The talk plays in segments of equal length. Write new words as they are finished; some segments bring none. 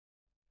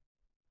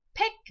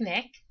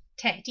Picnic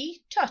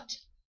Tedi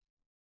Twt.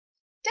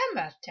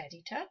 Dyma'r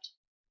Tedi Twt.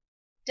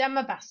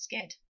 Dyma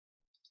basged.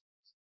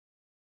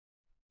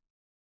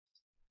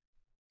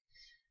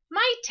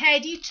 Mae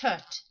Tedi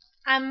Twt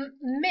am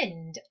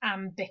mynd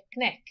am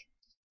bicnic.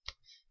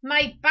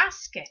 Mae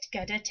basget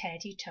gyda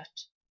Tedi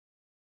Twt.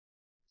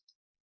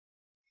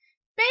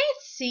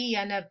 Beth sy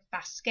yn y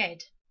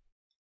basged?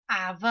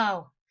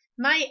 Afal.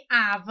 Mae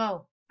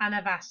afal yn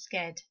y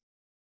basged.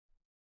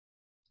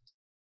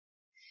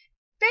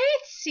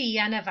 Beth sy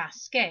yn y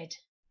basged?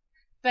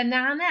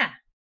 Banana.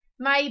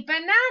 Mae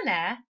banana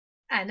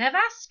yn y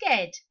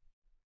basged.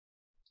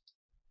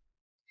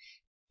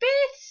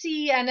 Beth sy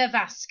yn y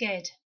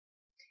basged?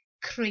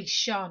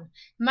 Creision.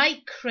 Mae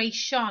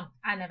creision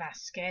yn y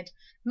basged.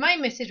 Mae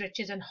Mrs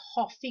Richards yn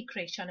hoffi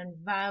creision yn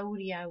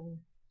fawr iawn.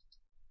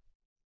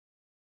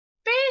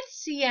 Beth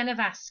sy yn y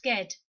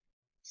basged?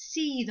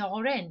 Sudd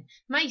oren.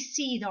 Mae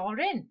sudd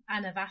oren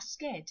yn y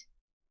basged.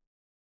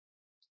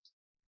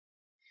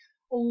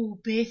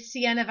 Beth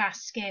sy yn y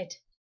basged?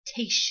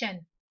 Teisen.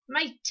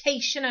 Mae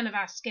teisen yn y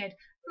basged.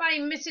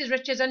 Mae Mrs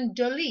Richards yn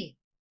dwlu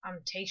am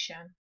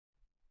teisen.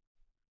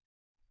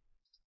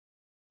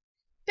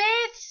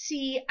 Beth sy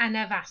yn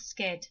y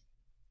basged?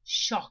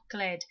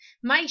 Siocled.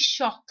 Mae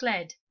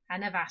siocled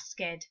yn y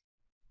basged.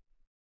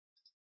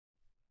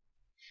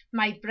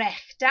 Mae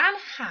brechdan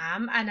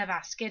ham yn y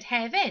basged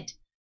hefyd.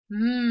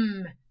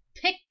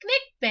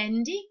 Picnic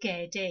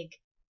bendigedig.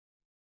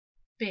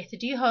 Beth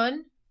ydy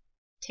hwn?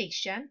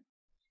 Teisen.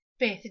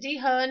 Beth ydy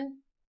hwn?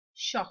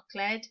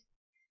 Siocled.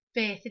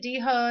 Beth ydy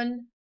hwn?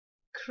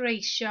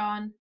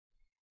 Creision.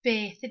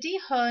 Beth ydy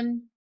hwn?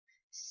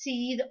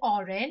 Sudd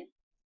oren.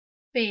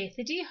 Beth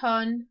ydy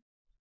hwn?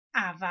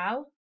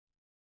 Afal.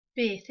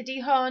 Beth ydy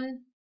hwn?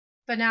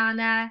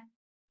 Banana.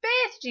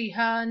 Beth ydy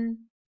hwn?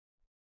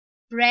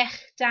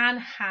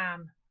 Brechdan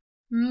ham.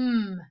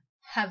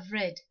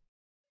 Hyfryd.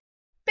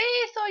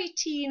 Beth wyt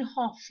ti'n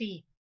hoffi?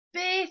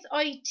 Beth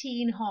wyt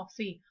ti'n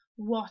hoffi?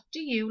 What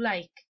do you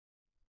like?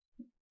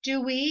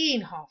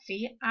 Dwi'n hoffi.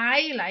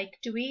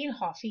 Dwi'n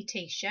hoffi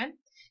teisen.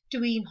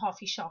 Dwi'n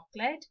hoffi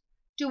siocled.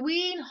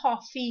 Dwi'n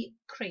hoffi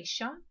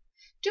creision.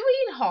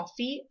 Dwi'n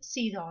hoffi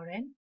sudd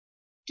oren.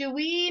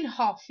 Dwi'n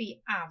hoffi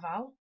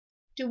afal.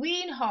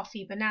 Dwi'n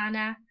hoffi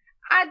banana.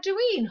 A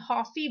dwi'n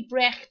hoffi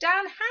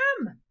brechdan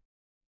ham.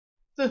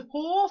 Fy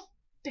hoff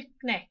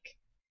picnic.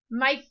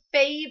 My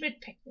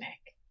favourite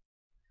picnic.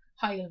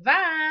 Hwyl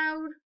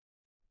fawr!